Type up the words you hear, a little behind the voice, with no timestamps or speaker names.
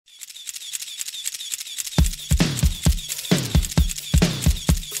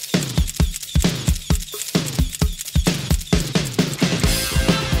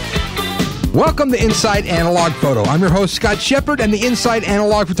Welcome to Inside Analog Photo. I'm your host, Scott Shepard, and the Inside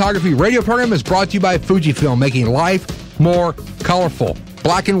Analog Photography radio program is brought to you by Fujifilm, making life more colorful.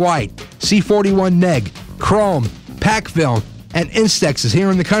 Black and white, C41 neg, chrome, pack film, and Instax here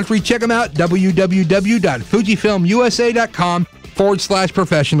in the country. Check them out,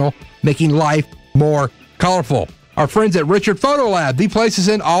 www.fujifilmusa.com/professional, making life more colorful. Our friends at Richard Photo Lab, the place to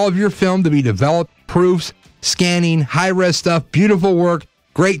send all of your film to be developed, proofs, scanning, high-res stuff, beautiful work,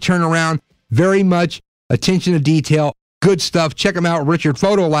 great turnaround, very much attention to detail, good stuff. Check them out,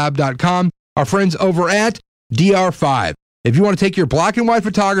 richardphotolab.com. Our friends over at DR5. If you want to take your black and white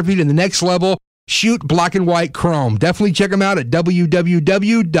photography to the next level, shoot black and white chrome. Definitely check them out at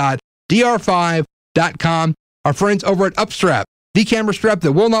www.dr5.com. Our friends over at Upstrap, the camera strap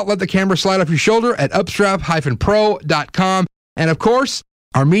that will not let the camera slide off your shoulder at upstrap-pro.com. And of course,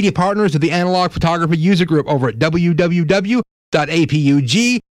 our media partners of the Analog Photography User Group over at www.apug.org,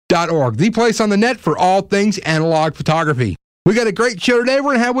 the place on the net for all things analog photography. We got a great show today.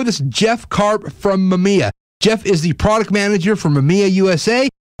 We're going to have with us Jeff Karp from Mamiya. Jeff is the product manager for Mamiya USA,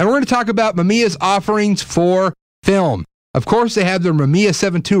 and we're going to talk about Mamiya's offerings for film. Of course, they have their Mamiya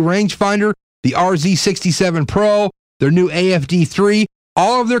 7.2 rangefinder, the RZ67 Pro, their new AFD3.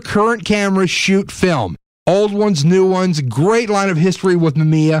 All of their current cameras shoot film. Old ones, new ones, great line of history with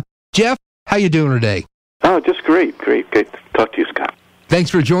Mamiya. Jeff, how you doing today? Oh, just great. Great to talk to you, Scott. Thanks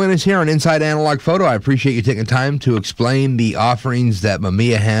for joining us here on Inside Analog Photo. I appreciate you taking time to explain the offerings that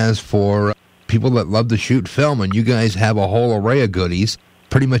Mamiya has for people that love to shoot film, and you guys have a whole array of goodies.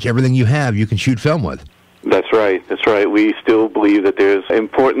 Pretty much everything you have, you can shoot film with. That's right. We still believe that there's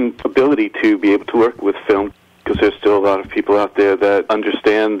important ability to be able to work with film because there's still a lot of people out there that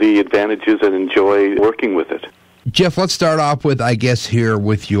understand the advantages and enjoy working with it. Jeff, let's start off with, I guess, here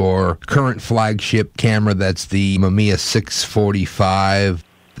with your current flagship camera. That's the Mamiya 645.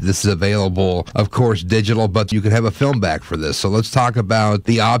 This is available, of course, digital, but you can have a film back for this. So let's talk about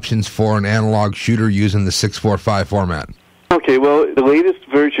the options for an analog shooter using the 645 format. Okay, well, the latest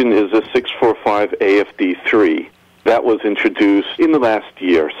version is a 645 AFD3. That was introduced in the last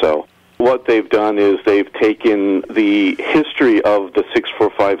year or so. What they've done is they've taken the history of the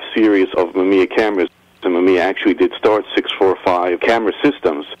 645 series of Mamiya cameras. And Mamiya actually did start 645 camera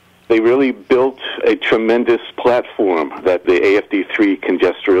systems. They really built a tremendous platform that the AFD3 can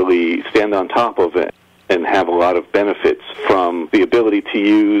just really stand on top of it and have a lot of benefits from the ability to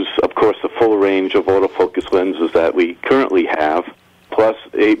use, of course, the full range of autofocus lenses that we currently have, plus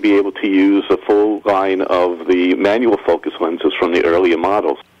be able to use a full line of the manual focus lenses from the earlier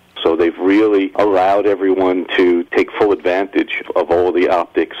models. So they've really allowed everyone to take full advantage of all the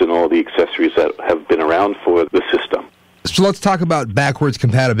optics and all the accessories that have been around for the system. So let's talk about backwards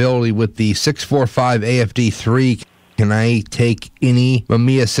compatibility with the 645 AFD3. Can I take any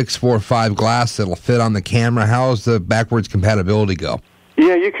Mamiya 645 glass that'll fit on the camera? How's the backwards compatibility go?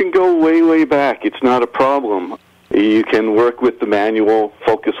 Yeah, you can go way, way back. It's not a problem. You can work with the manual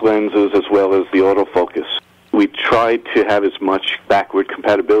focus lenses as well as the autofocus. We tried to have as much backward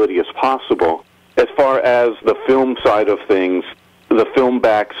compatibility as possible. As far as the film side of things, the film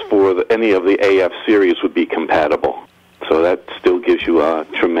backs for any of the AF series would be compatible. So that still gives you a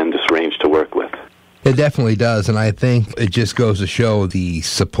tremendous range to work with. It definitely does, and I think it just goes to show the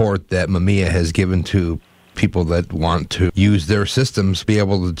support that Mamiya has given to people that want to use their systems, be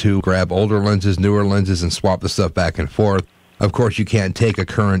able to grab older lenses, newer lenses, and swap the stuff back and forth. Of course, you can't take a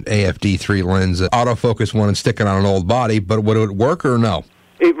current AFD3 lens, autofocus one, and stick it on an old body, but would it work or no?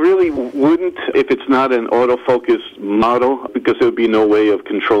 It really wouldn't if it's not an autofocus model, because there would be no way of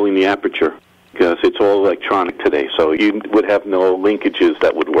controlling the aperture, because it's all electronic today, so you would have no linkages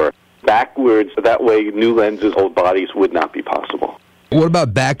that would work. Backwards, that way new lenses, old bodies would not be possible. What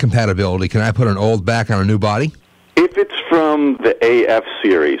about back compatibility? Can I put an old back on a new body? If it's from the AF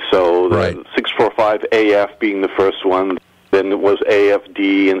series, so the right. 645 AF being the first one, then it was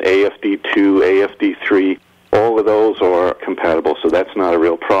AFD and AFD2, AFD3. All of those are compatible, so that's not a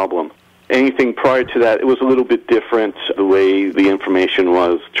real problem. Anything prior to that, it was a little bit different, the way the information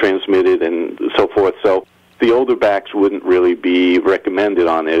was transmitted and so forth. So the older backs wouldn't really be recommended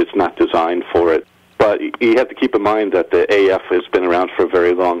on it. It's not designed for it. But you have to keep in mind that the AF has been around for a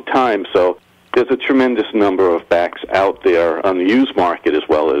very long time, so there's a tremendous number of backs out there on the used market as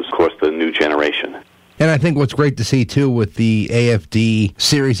well as, of course, the new generation. And I think what's great to see, too, with the AFD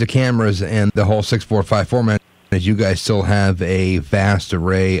series of cameras and the whole 645 format is you guys still have a vast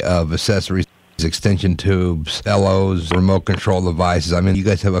array of accessories, extension tubes, LOs, remote control devices. I mean, you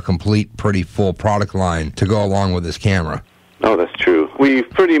guys have a complete, pretty full product line to go along with this camera. Oh, that's true. We've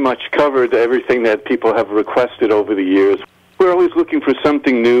pretty much covered everything that people have requested over the years. We're always looking for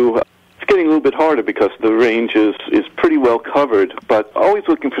something new. It's getting a little bit harder because the range is pretty well covered, but always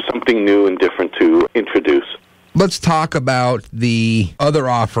looking for something new and different to introduce. Let's talk about the other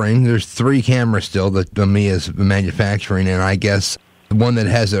offering. There's 3 cameras still that Mamiya is manufacturing, and I guess the one that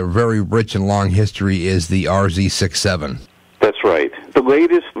has a very rich and long history is the RZ67. That's right. The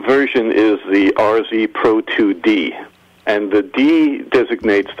latest version is the RZ Pro 2D, and the D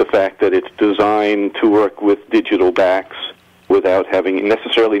designates the fact that it's designed to work with digital backs without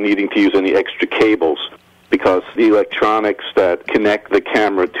necessarily needing to use any extra cables, because the electronics that connect the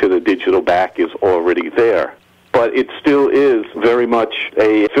camera to the digital back is already there. But it still is very much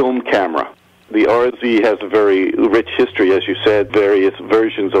a film camera. The RZ has a very rich history, as you said, various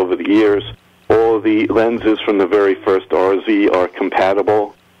versions over the years. All of the lenses from the very first RZ are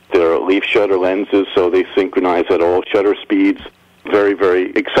compatible. They're leaf shutter lenses, so they synchronize at all shutter speeds. Very,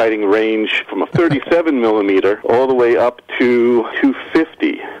 very exciting range from a 37 millimeter all the way up to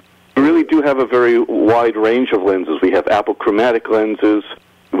 250. We really do have a very wide range of lenses. We have apochromatic lenses.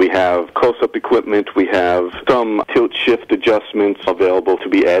 We have close-up equipment. We have some tilt-shift adjustments available to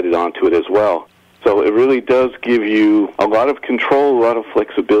be added onto it as well. So it really does give you a lot of control, a lot of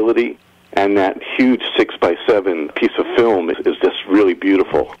flexibility, and that huge 6x7 piece of film is just really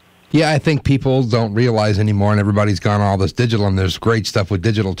beautiful. Yeah, I think people don't realize anymore, and everybody's gone all this digital, and there's great stuff with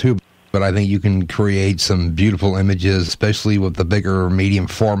digital too, but I think you can create some beautiful images, especially with the bigger medium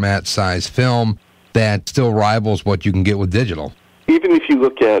format size film that still rivals what you can get with digital. Even if you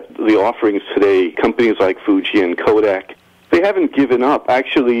look at the offerings today, companies like Fuji and Kodak, they haven't given up,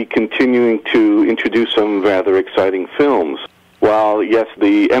 actually continuing to introduce some rather exciting films. While, yes,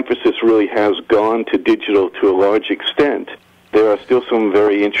 the emphasis really has gone to digital to a large extent, there are still some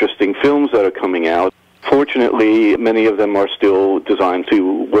very interesting films that are coming out. Fortunately, many of them are still designed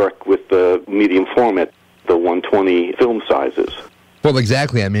to work with the medium format, the 120 film sizes. Well,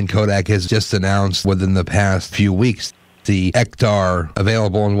 exactly. I mean, Kodak has just announced within the past few weeks the Ektar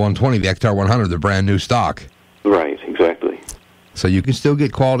available in 120, the Ektar 100, the brand new stock. Right, exactly. So you can still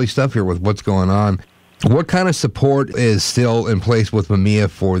get quality stuff here with what's going on. What kind of support is still in place with Mamiya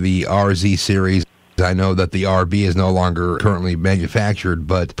for the RZ series? I know that the RB is no longer currently manufactured,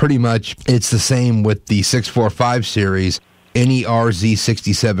 but pretty much it's the same with the 645 series. Any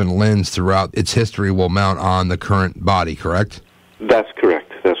RZ67 lens throughout its history will mount on the current body, correct? That's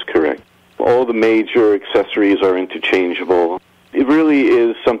correct. That's correct. All the major accessories are interchangeable. It really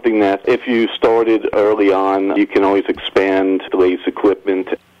is something that if you started early on, you can always expand the latest equipment.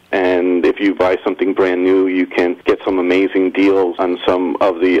 And if you buy something brand new, you can get some amazing deals on some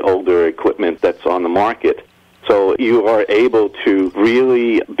of the older equipment that's on the market. So you are able to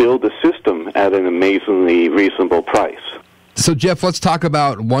really build a system at an amazingly reasonable price. So, Jeff, let's talk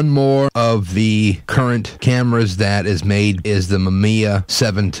about one more of the current cameras that is made, is the Mamiya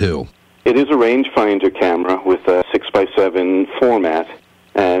 7 II. It is a rangefinder camera with a 6x7 format,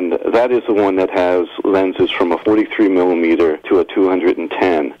 and that is the one that has lenses from a 43 millimeter to a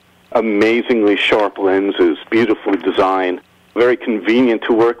 210. Amazingly sharp lenses, beautiful design, very convenient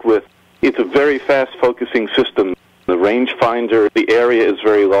to work with. It's a very fast focusing system. The rangefinder, the area is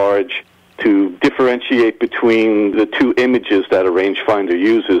very large. To differentiate between the two images that a rangefinder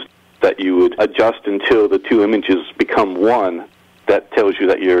uses, that you would adjust until the two images become one, that tells you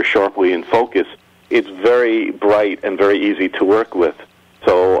that you're sharply in focus. It's very bright and very easy to work with.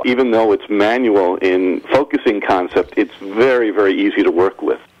 So even though it's manual in focusing concept, it's very, very easy to work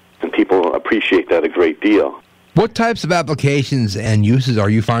with. And people appreciate that a great deal. What types of applications and uses are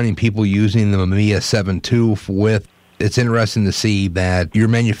you finding people using the Mamiya 7 II with? It's interesting to see that you're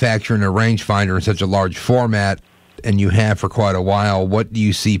manufacturing a rangefinder in such a large format, and you have for quite a while. What do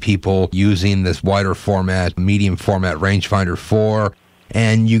you see people using this wider format, medium format rangefinder for?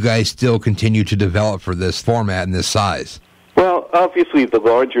 And you guys still continue to develop for this format and this size? Well, obviously the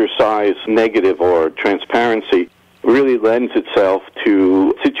larger size negative or transparency really lends itself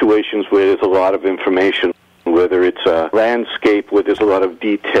to situations where there's a lot of information, whether it's a landscape where there's a lot of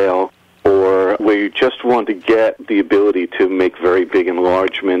detail, or where you just want to get the ability to make very big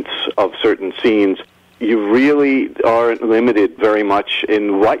enlargements of certain scenes. You really aren't limited very much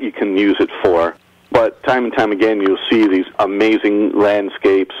in what you can use it for. But time and time again, you'll see these amazing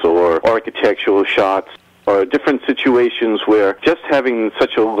landscapes or architectural shots or different situations where just having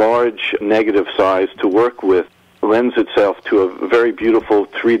such a large negative size to work with lends itself to a very beautiful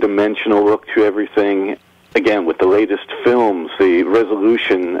three-dimensional look to everything. Again, with the latest films, the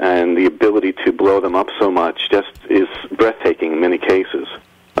resolution and the ability to blow them up so much just is breathtaking in many cases.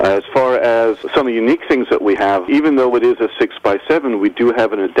 As far as some of the unique things that we have, even though it is a 6x7, we do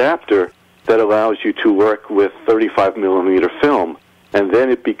have an adapter that allows you to work with 35 millimeter film. and then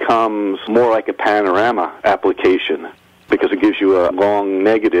it becomes more like a panorama application because it gives you a long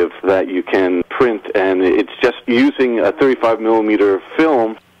negative that you can print, and it's just using a 35 millimeter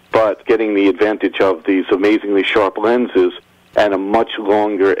film, but getting the advantage of these amazingly sharp lenses and a much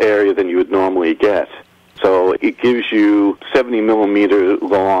longer area than you would normally get. So it gives you 70 millimeter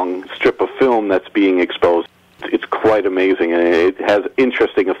long strip of film that's being exposed. It's quite amazing, and it has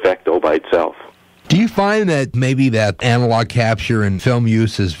interesting effect all by itself. Do you find that maybe that analog capture and film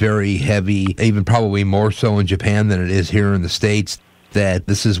use is very heavy, even probably more so in Japan than it is here in the States, that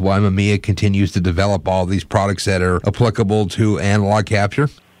this is why Mamiya continues to develop all these products that are applicable to analog capture?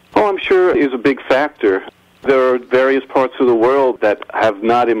 Oh, I'm sure it is a big factor. There are various parts of the world that have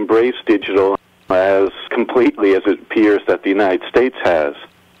not embraced digital as completely as it appears that the United States has.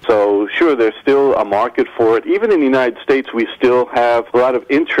 So, sure, there's still a market for it. Even in the United States, we still have a lot of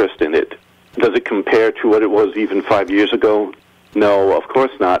interest in it. Does it compare to what it was even 5 years ago? No, of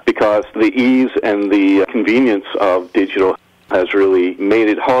course not, because the ease and the convenience of digital has really made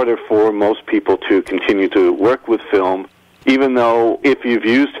it harder for most people to continue to work with film, even though if you've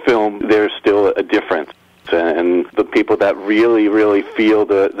used film, there's still a difference. And the people that really, really feel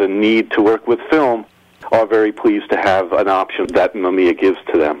the need to work with film are very pleased to have an option that Mamiya gives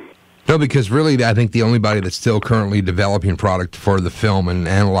to them. No, because really, I think the only body that's still currently developing product for the film and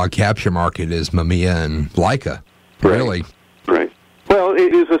analog capture market is Mamiya and Leica, really. Right. Well,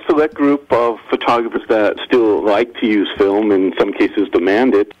 it is a select group of photographers that still like to use film, in some cases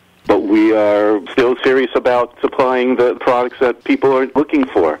demand it, but we are still serious about supplying the products that people are looking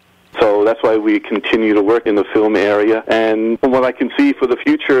for. So that's why we continue to work in the film area, and from what I can see for the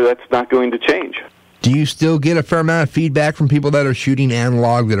future, that's not going to change. Do you still get a fair amount of feedback from people that are shooting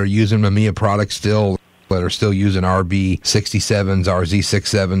analog, that are using Mamiya products still, that are still using RB67s,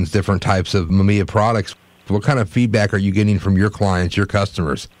 RZ67s, different types of Mamiya products? What kind of feedback are you getting from your clients, your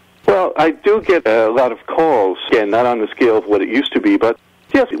customers? Well, I do get a lot of calls, again, not on the scale of what it used to be, but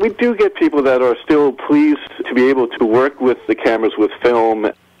yes, we do get people that are still pleased to be able to work with the cameras with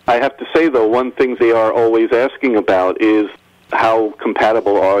film. I have to say, though, one thing they are always asking about is how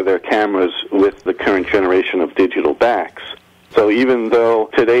compatible are their cameras with the current generation of digital backs. So even though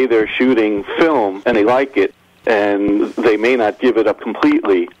today they're shooting film and they like it, and they may not give it up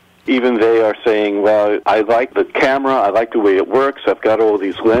completely, even they are saying, well, I like the camera, I like the way it works, I've got all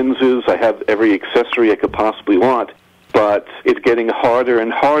these lenses, I have every accessory I could possibly want, but it's getting harder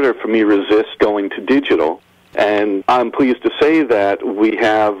and harder for me to resist going to digital. And I'm pleased to say that we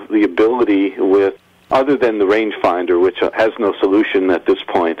have the ability with, other than the rangefinder, which has no solution at this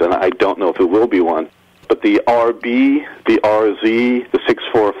point, and I don't know if it will be one, but the RB, the RZ, the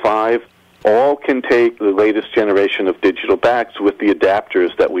 645, all can take the latest generation of digital backs with the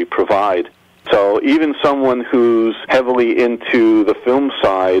adapters that we provide. So even someone who's heavily into the film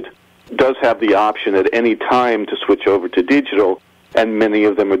side does have the option at any time to switch over to digital, and many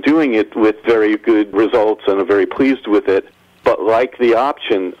of them are doing it with very good results and are very pleased with it, but like the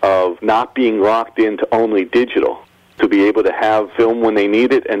option of not being locked into only digital, to be able to have film when they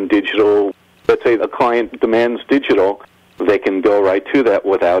need it and digital. Let's say a client demands digital, they can go right to that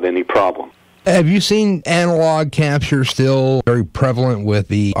without any problem. Have you seen analog capture still very prevalent with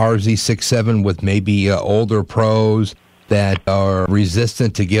the RZ67 with maybe older pros that are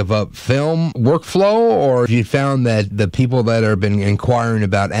resistant to give up film workflow, or have you found that the people that have been inquiring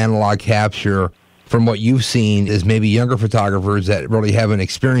about analog capture, from what you've seen, is maybe younger photographers that really haven't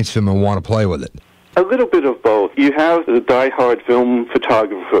experienced film and want to play with it? A little bit of both. You have the die-hard film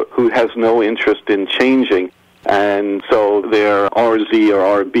photographer who has no interest in changing, and so their RZ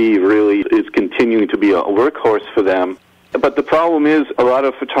or RB really is continuing to be a workhorse for them. But the problem is a lot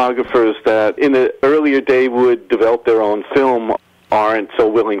of photographers that in the earlier day would develop their own film aren't so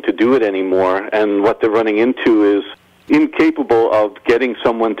willing to do it anymore, and what they're running into is incapable of getting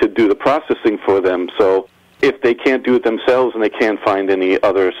someone to do the processing for them. So if they can't do it themselves and they can't find any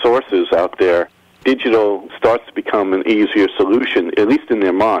other sources out there, digital starts to become an easier solution, at least in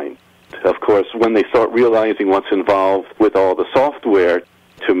their mind. Of course, when they start realizing what's involved with all the software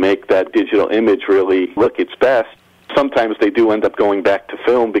to make that digital image really look its best, sometimes they do end up going back to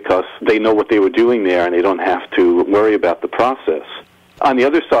film because they know what they were doing there and they don't have to worry about the process. On the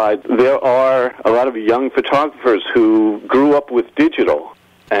other side, there are a lot of young photographers who grew up with digital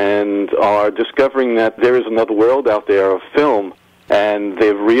and are discovering that there is another world out there of film, and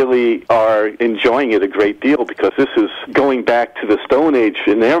they really are enjoying it a great deal because this is going back to the Stone Age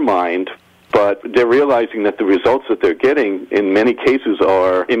in their mind, but they're realizing that the results that they're getting in many cases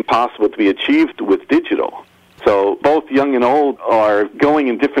are impossible to be achieved with digital. So both young and old are going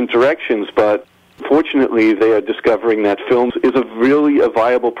in different directions, but unfortunately, they are discovering that film is really a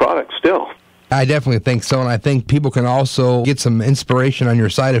viable product still. I definitely think so, and I think people can also get some inspiration on your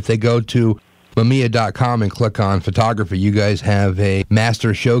site if they go to Mamiya.com and click on photography. You guys have a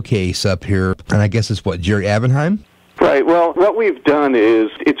master showcase up here, and I guess it's what, Jerry Abenheim? Right. Well, what we've done is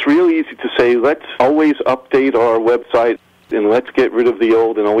it's really easy to say, let's always update our website and let's get rid of the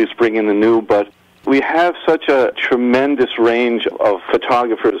old and always bring in the new, but we have such a tremendous range of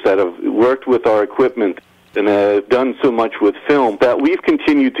photographers that have worked with our equipment and have done so much with film that we've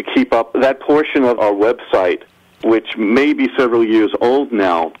continued to keep up that portion of our website, which may be several years old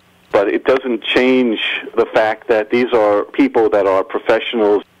now, but it doesn't change the fact that these are people that are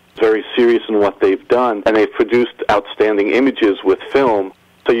professionals, very serious in what they've done, and they've produced outstanding images with film.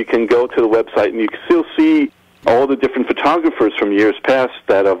 So you can go to the website and you can still see all the different photographers from years past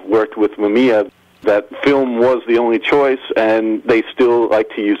that have worked with Mamiya, that film was the only choice, and they still like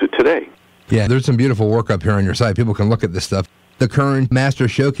to use it today. Yeah, there's some beautiful work up here on your site. People can look at this stuff. The current master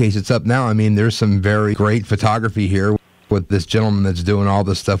showcase, it's up now. I mean, there's some very great photography here with this gentleman that's doing all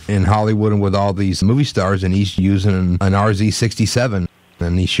this stuff in Hollywood and with all these movie stars, and he's using an RZ67,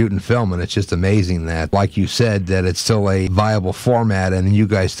 and he's shooting film, and it's just amazing that, like you said, that it's still a viable format, and you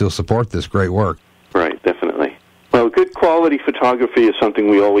guys still support this great work. Right, definitely. Well, good quality photography is something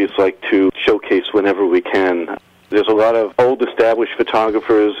we always like to showcase whenever we can. There's a lot of old established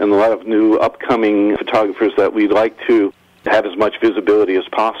photographers and a lot of new upcoming photographers that we'd like to have as much visibility as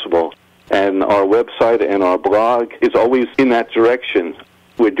possible. And our website and our blog is always in that direction.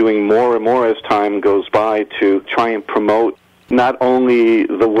 We're doing more and more as time goes by to try and promote not only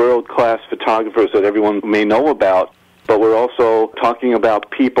the world-class photographers that everyone may know about, but we're also talking about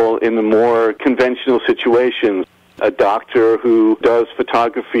people in the more conventional situations. A doctor who does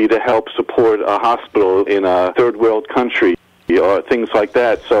photography to help support a hospital in a third world country, or things like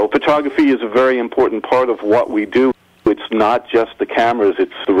that. So photography is a very important part of what we do. It's not just the cameras,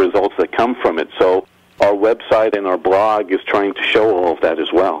 it's the results that come from it. So our website and our blog is trying to show all of that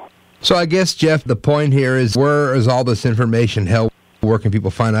as well. So I guess, Jeff, the point here is, where is all this information held? Where can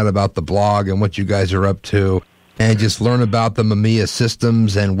people find out about the blog and what you guys are up to, and just learn about the Mamiya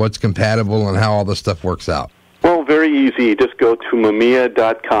systems and what's compatible and how all this stuff works out? Well, very easy. Just go to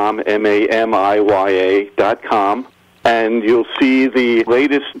Mamiya.com, Mamiya.com, and you'll see the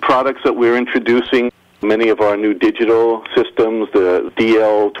latest products that we're introducing. Many of our new digital systems, the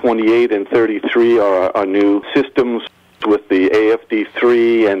DL28 and 33 are our new systems with the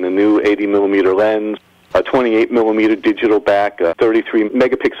AFD3 and the new 80mm lens, a 28mm digital back, a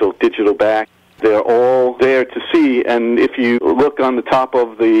 33-megapixel digital back. They're all there to see, and if you look on the top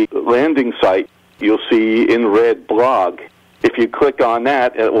of the landing site, you'll see in red blog. If you click on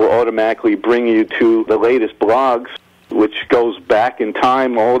that, it will automatically bring you to the latest blogs, which goes back in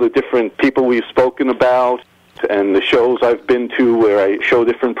time, all the different people we've spoken about and the shows I've been to where I show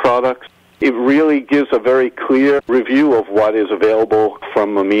different products. It really gives a very clear review of what is available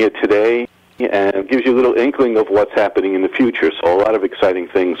from Mamiya today and gives you a little inkling of what's happening in the future. So a lot of exciting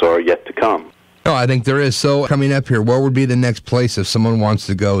things are yet to come. Oh, I think there is. So coming up here, where would be the next place if someone wants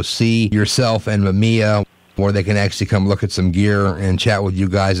to go see yourself and Mamiya, where they can actually come look at some gear and chat with you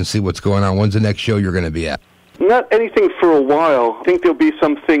guys and see what's going on? When's the next show you're going to be at? Not anything for a while. I think there'll be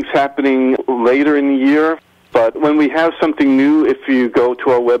some things happening later in the year, but when we have something new, if you go to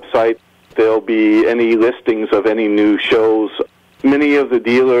our website, there'll be any listings of any new shows. Many of the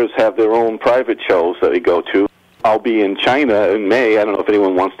dealers have their own private shows that they go to. I'll be in China in May. I don't know if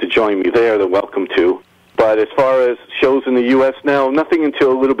anyone wants to join me there. They're welcome to. But as far as shows in the U.S. now, nothing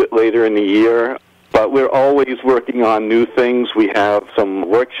until a little bit later in the year. But we're always working on new things. We have some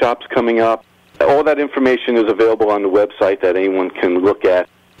workshops coming up. All that information is available on the website that anyone can look at.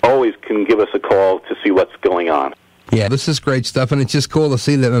 Always can give us a call to see what's going on. Yeah, this is great stuff, and it's just cool to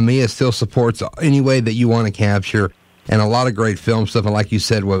see that Mamiya still supports any way that you want to capture, and a lot of great film stuff, and like you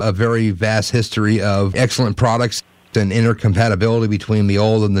said, with a very vast history of excellent products and intercompatibility between the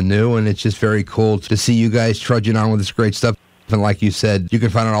old and the new, and it's just very cool to see you guys trudging on with this great stuff. And like you said, you can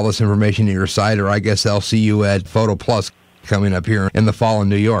find out all this information at your site, or I guess I'll see you at Photo Plus coming up here in the fall in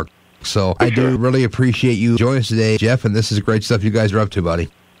New York. So I do really appreciate you joining us today, Jeff, and this is great stuff you guys are up to, buddy.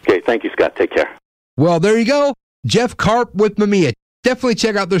 Okay, thank you, Scott. Take care. Well, there you go. Jeff Karp with Mamiya. Definitely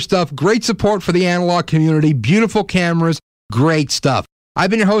check out their stuff. Great support for the analog community. Beautiful cameras. Great stuff.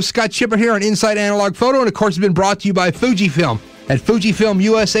 I've been your host, Scott Schipper, here on Inside Analog Photo, and of course, it's been brought to you by Fujifilm at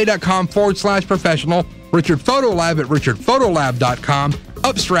FujifilmUSA.com/professional, Richard Photolab at RichardPhotolab.com,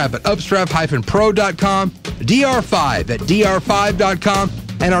 Upstrap at Upstrap-Pro.com, DR5 at DR5.com,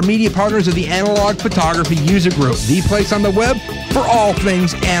 and our media partners of the Analog Photography User Group, the place on the web for all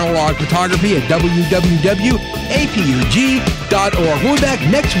things analog photography at www.apug.org. We'll be back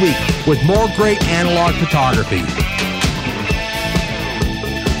next week with more great analog photography.